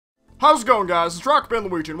How's it going, guys? It's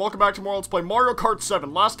RockbandLuigi, and welcome back to more Let's Play Mario Kart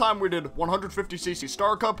 7. Last time we did 150cc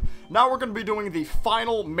Star Cup. Now we're going to be doing the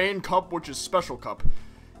final main cup, which is Special Cup.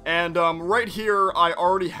 And right here, I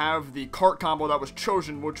already have the Kart combo that was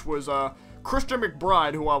chosen, which was Christian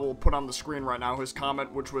McBride, who I will put on the screen right now, his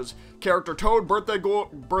comment, which was Character Toad,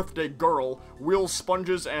 Birthday Girl, Wheels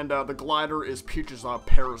Sponges, and the glider is Peach's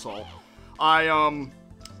Parasol. I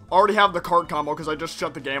already have the Kart combo because I just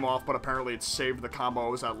shut the game off, but apparently it saved the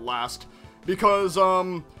combos at last. Because,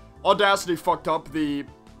 Audacity fucked up. The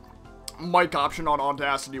mic option on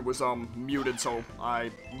Audacity was, muted, so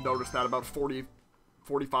I noticed that about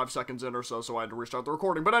 45 seconds in or so, so I had to restart the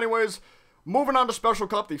recording. But anyways, moving on to Special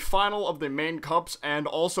Cup, the final of the main cups, and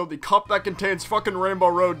also the cup that contains fucking Rainbow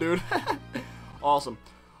Road, dude. Awesome.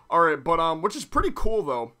 Alright, but, which is pretty cool,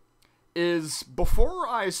 though, is before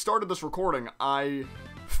I started this recording, I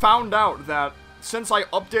found out that since I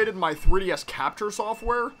updated my 3DS capture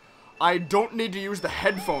software, I don't need to use the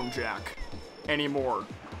headphone jack anymore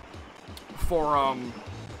for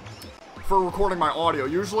recording my audio.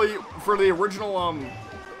 Usually, for the original,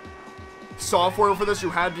 software for this, you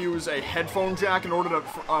had to use a headphone jack in order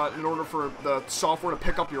for the software to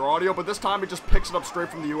pick up your audio, but this time it just picks it up straight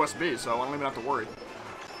from the USB, so I don't even have to worry.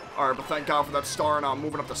 Alright, but thank God for that star, and I'm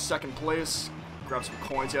moving up to second place. Grab some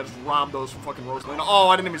coins. Yeah, just rob those from fucking Rosalina. Oh,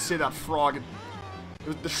 I didn't even see that frog.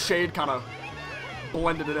 The shade kind of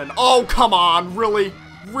blended it in. Oh, come on. Really?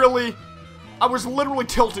 Really? I was literally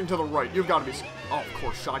tilting to the right. You've got to be... Oh, of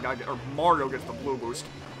course, Mario gets the blue boost.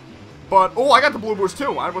 But, oh, I got the blue boost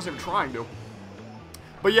too. I wasn't even trying to.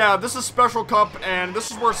 But yeah, this is Special Cup, and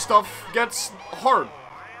this is where stuff gets hard.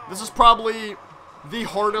 This is probably the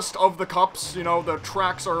hardest of the cups. You know, the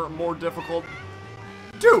tracks are more difficult.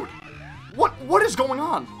 Dude! What is going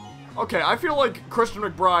on? Okay, I feel like Christian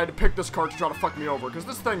McBride picked this cart to try to fuck me over, because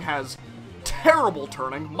this thing has terrible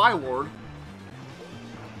turning, my lord.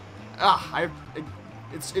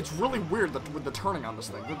 It's really weird with the turning on this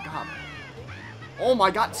thing, good God. Oh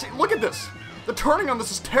my God, see, look at this! The turning on this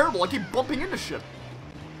is terrible, I keep bumping into shit.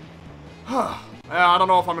 Yeah, I don't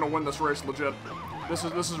know if I'm gonna win this race, legit. This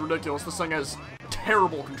is ridiculous, this thing has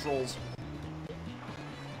terrible controls.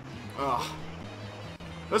 Ugh.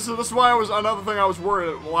 This is why another thing I was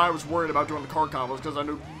worried about doing the Kart combos, because I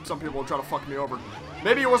knew some people would try to fuck me over.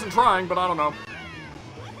 Maybe he wasn't trying, but I don't know.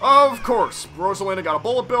 Of course, Rosalina got a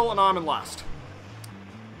bullet bill, and I'm in last.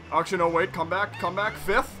 Actually, no, wait, come back,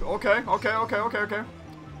 fifth. Okay.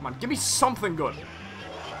 Come on, give me something good.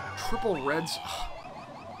 Triple reds.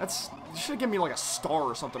 You should have given me like a star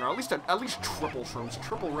or something, or at least triple shrooms,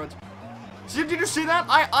 triple reds. See, did you see that?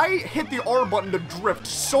 I hit the R button to drift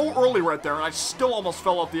so early right there, and I still almost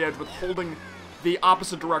fell off the edge with holding the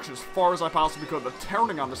opposite direction as far as I possibly could. The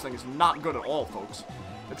turning on this thing is not good at all, folks.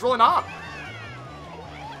 It's really not.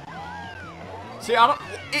 See,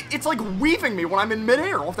 it's like weaving me when I'm in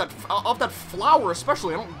midair off that flower,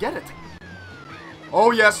 especially. I don't get it.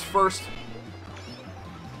 Oh yes, first.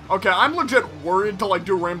 Okay, I'm legit worried to like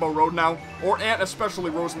do Rainbow Road now, and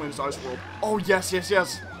especially Rosalina's Ice World. Oh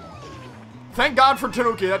yes. Thank God for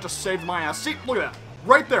Tanuki, that just saved my ass. See, look at that.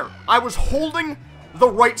 Right there. I was holding the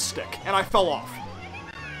right stick, and I fell off.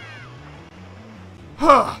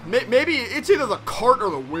 Maybe it's either the cart or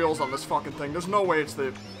the wheels on this fucking thing. There's no way it's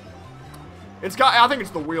the... I think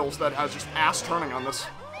it's the wheels that has just ass turning on this.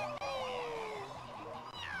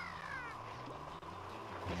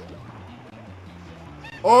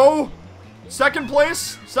 Oh! Second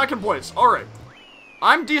place? Second place. Alright.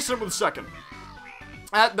 I'm decent with second.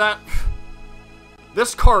 At that...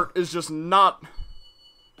 This cart is just not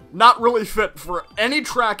really fit for any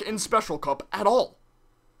track in Special Cup at all.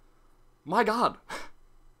 My God.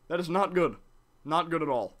 That is not good. Not good at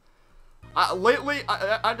all. Lately,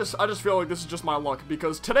 I just feel like this is just my luck,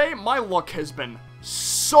 because today my luck has been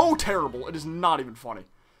so terrible, it is not even funny.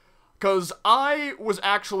 Because I was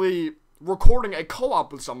actually recording a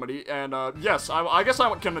co-op with somebody, and yes, I guess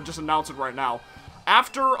I can just announce it right now.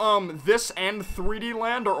 After this and 3D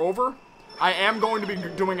Land are over, I am going to be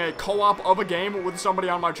doing a co-op of a game with somebody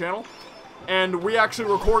on my channel, and we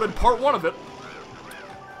actually recorded part 1 of it.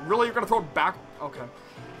 Really, you're gonna throw it back? Okay.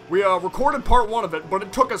 We recorded part 1 of it, but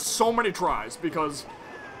it took us so many tries, because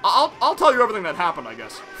I'll tell you everything that happened, I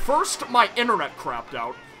guess. First, my internet crapped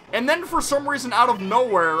out, and then for some reason out of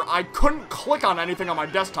nowhere, I couldn't click on anything on my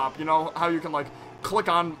desktop. You know how you can, like, click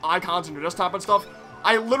on icons on your desktop and stuff?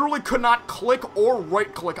 I literally could not click or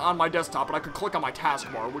right-click on my desktop, but I could click on my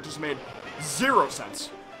taskbar, which just made 0 sense.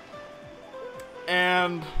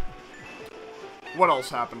 And what else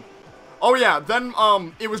happened? Oh yeah, then,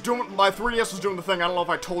 it was doing, my 3DS was doing the thing, I don't know if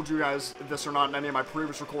I told you guys this or not in any of my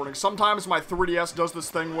previous recordings. Sometimes my 3DS does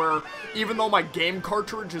this thing where, even though my game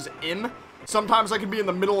cartridge is in, sometimes I can be in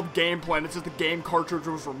the middle of gameplay and it's just the game cartridge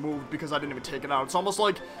was removed because I didn't even take it out. It's almost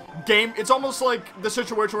like it's almost like the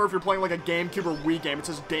situation where if you're playing like a GameCube or Wii game, it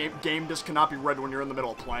says game disc cannot be read when you're in the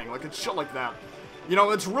middle of playing. Like, it's shit like that. You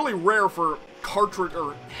know, it's really rare for cartridge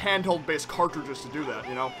or handheld-based cartridges to do that,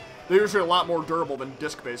 you know? They're usually a lot more durable than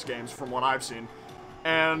disc-based games, from what I've seen.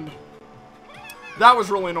 And that was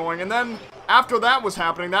really annoying. And then, after that was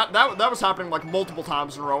happening, that was happening, like, multiple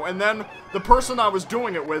times in a row. And then, the person I was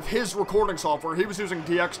doing it with, his recording software, he was using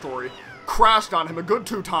DxTory, crashed on him a good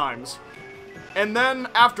 2 times. And then,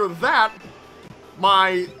 after that,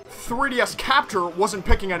 my 3DS capture wasn't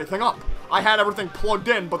picking anything up. I had everything plugged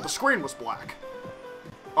in, but the screen was black.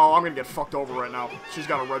 Oh, I'm gonna get fucked over right now. She's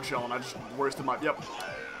got a red shell, and I just wasted my... Yep.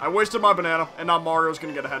 I wasted my banana, and now Mario's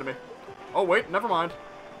gonna get ahead of me. Oh, wait, never mind.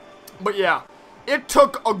 But yeah, it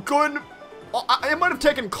took a good... It might have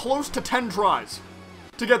taken close to 10 tries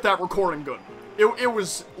to get that recording good. It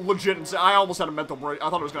was legit. I almost had a mental break. I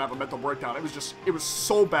thought I was gonna have a mental breakdown. It was just... It was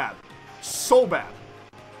so bad. So bad.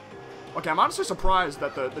 Okay, I'm honestly surprised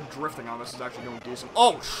that the drifting on this is actually going decent.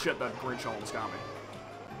 Oh, shit, that green shell almost got me.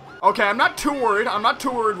 Okay, I'm not too worried. I'm not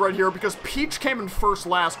too worried right here because Peach came in first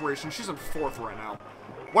last race, and she's in 4th right now.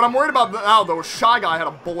 What I'm worried about now, though, is Shy Guy had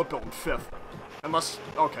a bullet bill in 5th. Unless,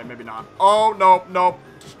 okay, maybe not. Oh, no, no.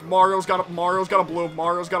 Mario's got a blue, Mario's got a blue,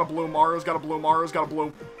 Mario's got a blue, Mario's got a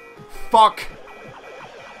blue. Fuck.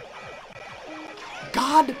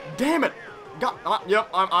 God damn it. God, yep,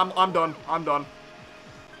 I'm done. I'm done.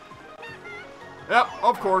 Yep,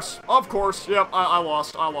 of course, yep, I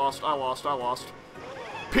lost.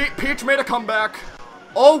 Peach made a comeback.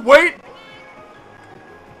 Oh, wait!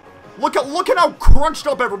 Look at how crunched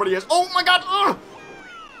up everybody is. Oh my god! Ugh!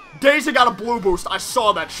 Daisy got a blue boost. I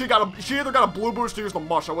saw that. She either got a blue boost or used the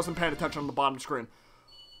mush. I wasn't paying attention on the bottom screen.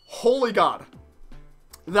 Holy god.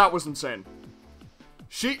 That was insane.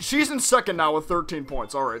 She's in 2nd now with 13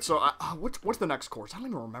 points. Alright, so what's the next course? I don't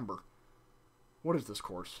even remember. What is this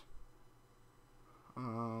course?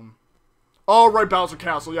 Oh, right, Bowser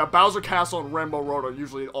Castle. Yeah, Bowser Castle and Rainbow Road are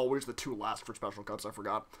usually always the 2 last for special cuts. I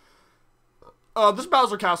forgot. This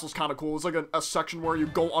Bowser Castle is kind of cool. It's like a section where you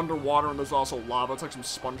go underwater and there's also lava. It's like some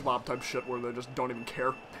SpongeBob type shit where they just don't even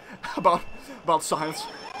care about science.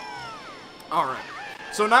 Alright.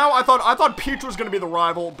 So now I thought Peach was gonna be the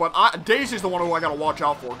rival, but Daisy's the one who I gotta watch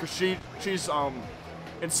out for, because she's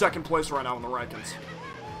in 2nd place right now in the rankings.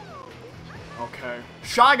 Okay.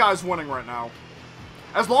 Shy Guy's winning right now.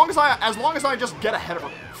 As long as I just get ahead of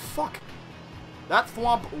her. Fuck. That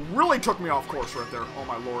thwomp really took me off course right there. Oh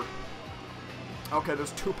my lord. Okay,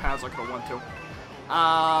 there's 2 paths I could have went to.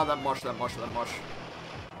 That mush.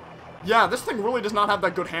 Yeah, this thing really does not have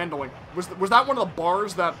that good handling. Was that one of the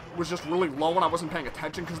bars that was just really low and I wasn't paying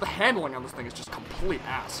attention? Because the handling on this thing is just complete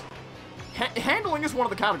ass. Handling is one of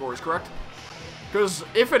the categories, correct? Because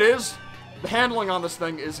if it is, the handling on this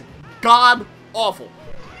thing is god-awful.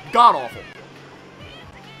 God-awful.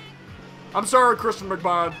 I'm sorry, Christian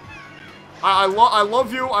McBride. I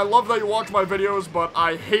love you. I love that you watch my videos, but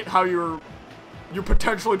I hate how you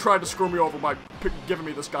potentially tried to screw me over by giving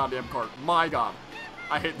me this goddamn cart. My god.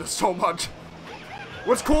 I hate this so much.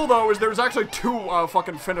 What's cool, though, is there's actually 2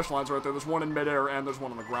 fucking finish lines right there. There's one in midair and there's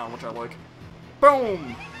one on the ground, which I like.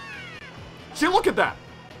 Boom! See, look at that.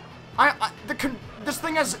 This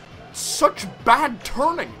thing has such bad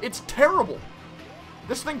turning. It's terrible.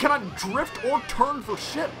 This thing cannot drift or turn for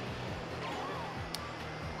shit.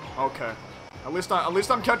 Okay. At least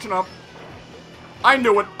I'm catching up. I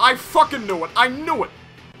knew it. I fucking knew it. I knew it.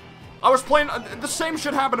 I was playing, the same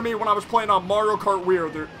shit happened to me when I was playing Mario Kart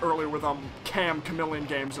Wii earlier with Cam Chameleon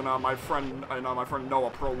Games and my friend Noah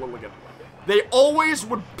Pro Lilligan. They always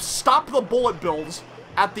would stop the bullet builds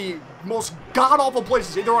at the most god-awful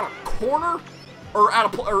places, either on a corner or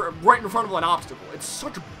or right in front of an obstacle. It's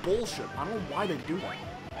such bullshit. I don't know why they do that.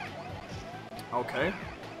 Okay.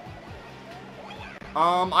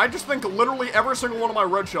 I just think literally every single one of my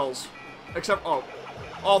red shells, except, oh,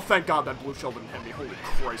 thank god that blue shell didn't hit me. Holy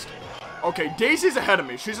Christ. Okay, Daisy's ahead of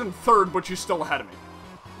me. She's in 3rd, but she's still ahead of me,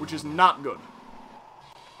 which is not good.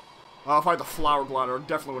 If I had the flower glider, I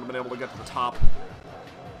definitely would have been able to get to the top.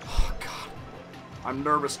 Oh, god. I'm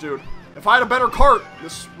nervous, dude. If I had a better cart,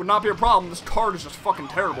 this would not be a problem. This cart is just fucking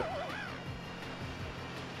terrible.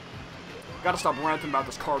 Gotta stop ranting about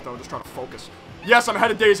this cart, though. Just trying to focus. Yes, I'm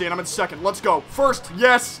ahead of Daisy, and I'm in 2nd. Let's go. 1st,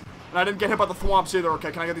 yes! And I didn't get hit by the thwomps either.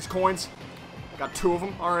 Okay, can I get these coins? Got 2 of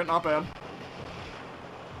them. Alright, not bad.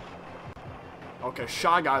 Okay,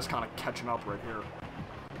 Shy Guy's kind of catching up right here.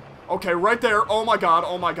 Okay, right there. Oh my god,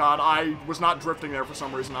 oh my god. I was not drifting there for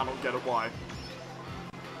some reason. I don't get it why.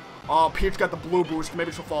 Oh, Peach got the blue boost.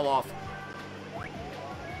 Maybe she'll fall off.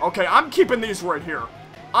 Okay, I'm keeping these right here.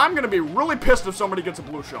 I'm gonna be really pissed if somebody gets a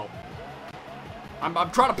blue shell. I'm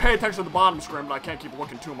trying to pay attention to the bottom screen, but I can't keep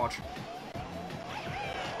looking too much.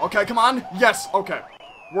 Okay, come on. Yes, okay.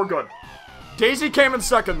 We're good. Daisy came in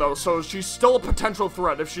second, though, so she's still a potential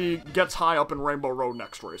threat if she gets high up in Rainbow Road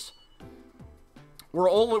next race. We're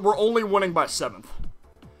only winning by 7th.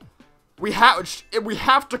 We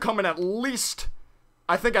have to come in at least,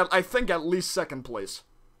 I think at least 2nd place.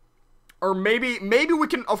 Or maybe we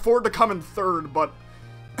can afford to come in 3rd, but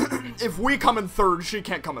if we come in 3rd, she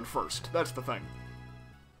can't come in 1st. That's the thing.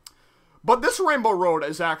 But this Rainbow Road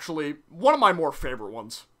is actually one of my more favorite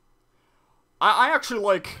ones. I actually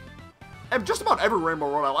like just about every Rainbow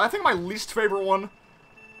Road. I think my least favorite one,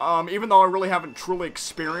 even though I really haven't truly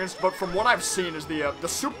experienced, but from what I've seen, is the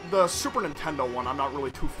Super Nintendo one. I'm not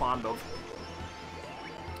really too fond of.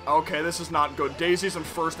 Okay, this is not good. Daisy's in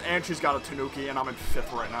 1st, and she's got a Tanuki, and I'm in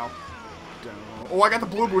 5th right now. Oh, I got the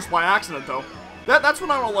blue boost by accident, though. That's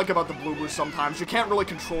what I don't like about the blue boost sometimes. You can't really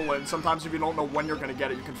control it, and sometimes if you don't know when you're gonna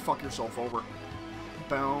get it, you can fuck yourself over.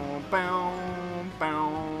 Bow, bow,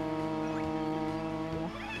 bow.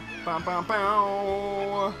 Bow, bow,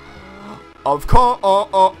 bow. Of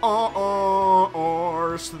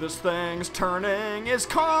course, this thing's turning is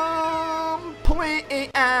complete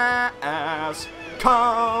ass.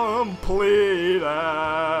 Complete ass.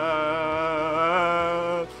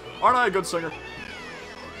 Aren't I a good singer?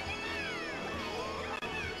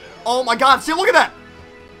 Oh my god, see, look at that!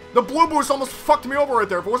 The blue boost almost fucked me over right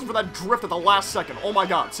there if it wasn't for that drift at the last second. Oh my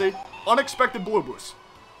god, see? Unexpected blue boost.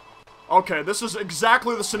 Okay, this is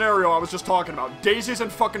exactly the scenario I was just talking about. Daisy's in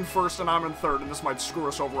fucking 1st and I'm in 3rd, and this might screw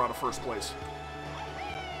us over out of 1st place.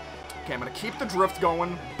 Okay, I'm gonna keep the drift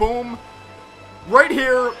going. Boom. Right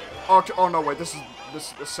here. Oh no, wait, this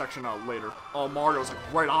section out later. Oh, Mario's like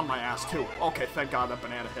right on my ass too. Okay, thank god that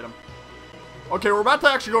banana hit him. Okay, we're about to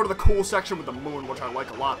actually go to the cool section with the moon, which I like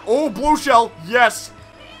a lot. Oh, blue shell! Yes!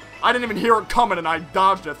 I didn't even hear it coming, and I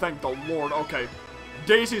dodged it, thank the Lord. Okay,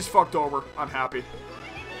 Daisy's fucked over. I'm happy.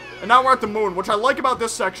 And now we're at the moon. What I like about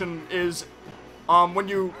this section is, when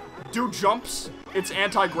you do jumps, it's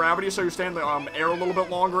anti-gravity, so you stay in the air a little bit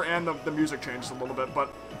longer, and the music changes a little bit.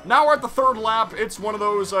 But now we're at the 3rd lap. It's one of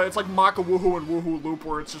those, it's like Maka Woohoo and Woohoo Loop,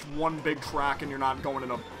 where it's just one big track, and you're not going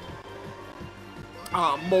in a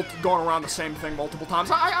going around the same thing multiple times.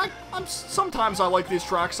 Sometimes I like these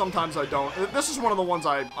tracks, sometimes I don't. This is one of the ones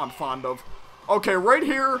I'm fond of. Okay, right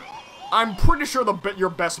here, I'm pretty sure your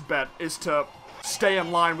best bet is to stay in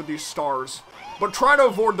line with these stars. But try to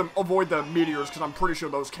avoid the meteors, because I'm pretty sure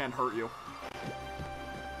those can hurt you.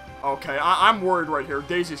 Okay, I'm worried right here.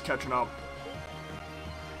 Daisy's catching up.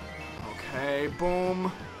 Okay, boom.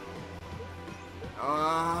 Come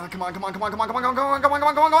on, come on, come on, come on, come on, come on, come on, come on, come on, come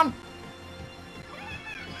on, come on.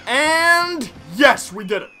 And yes, we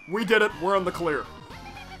did it. We did it. We're in the clear.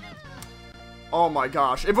 Oh my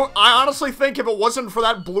gosh. I honestly think if it wasn't for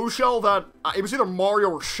that blue shell that it was either Mario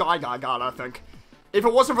or Shy Guy got, I think. If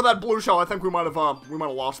it wasn't for that blue shell, I think we might have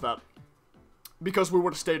lost that. Because we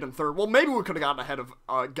would have stayed in 3rd. Well, maybe we could have gotten ahead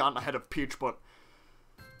of Peach, but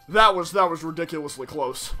that was ridiculously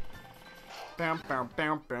close. Bam, bam,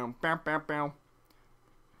 bam, bam, bam, bam, bam.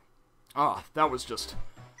 Ah, that was just.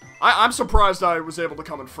 I'm surprised I was able to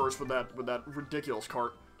come in 1st with that ridiculous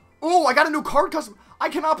cart. Ooh, I got a new cart custom. I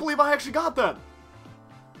cannot believe I actually got that.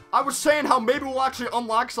 I was saying how maybe we'll actually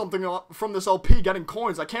unlock something from this LP getting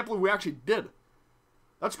coins. I can't believe we actually did.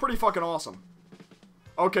 That's pretty fucking awesome.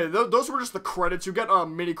 Okay, those were just the credits. You get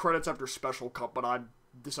mini credits after Special Cup, but I'm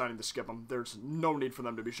deciding to skip them. There's no need for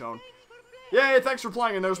them to be shown. Yay, thanks for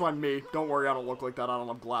playing, and there's my me. Don't worry, I don't look like that. I don't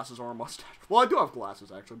have glasses or a mustache. Well, I do have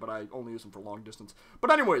glasses, actually, but I only use them for long distance.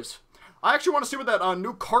 But anyways, I actually want to see what that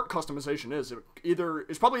new cart customization is.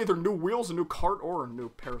 It's probably either new wheels, a new cart, or a new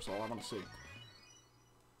parasol. I want to see.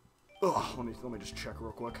 Ugh, let me just check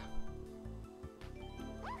real quick.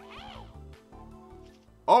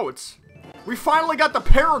 Oh, we finally got the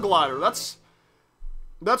paraglider.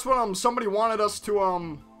 That's what somebody wanted us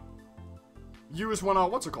to use when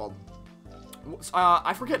what's it called?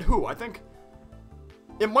 I forget who. I think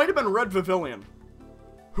it might have been Red Vivilion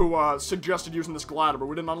who suggested using this glider, but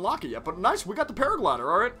we didn't unlock it yet. But nice, we got the paraglider,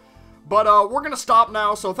 alright? But we're gonna stop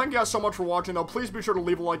now, so thank you guys so much for watching, though. Please be sure to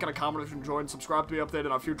leave a like and a comment if you enjoyed, and subscribe to be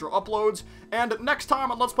updated on future uploads. And next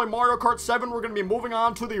time on Let's Play Mario Kart 7, we're gonna be moving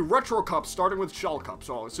on to the Retro Cup, starting with Shell Cup.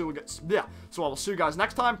 So I'll see you guys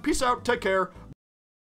next time. Peace out, take care,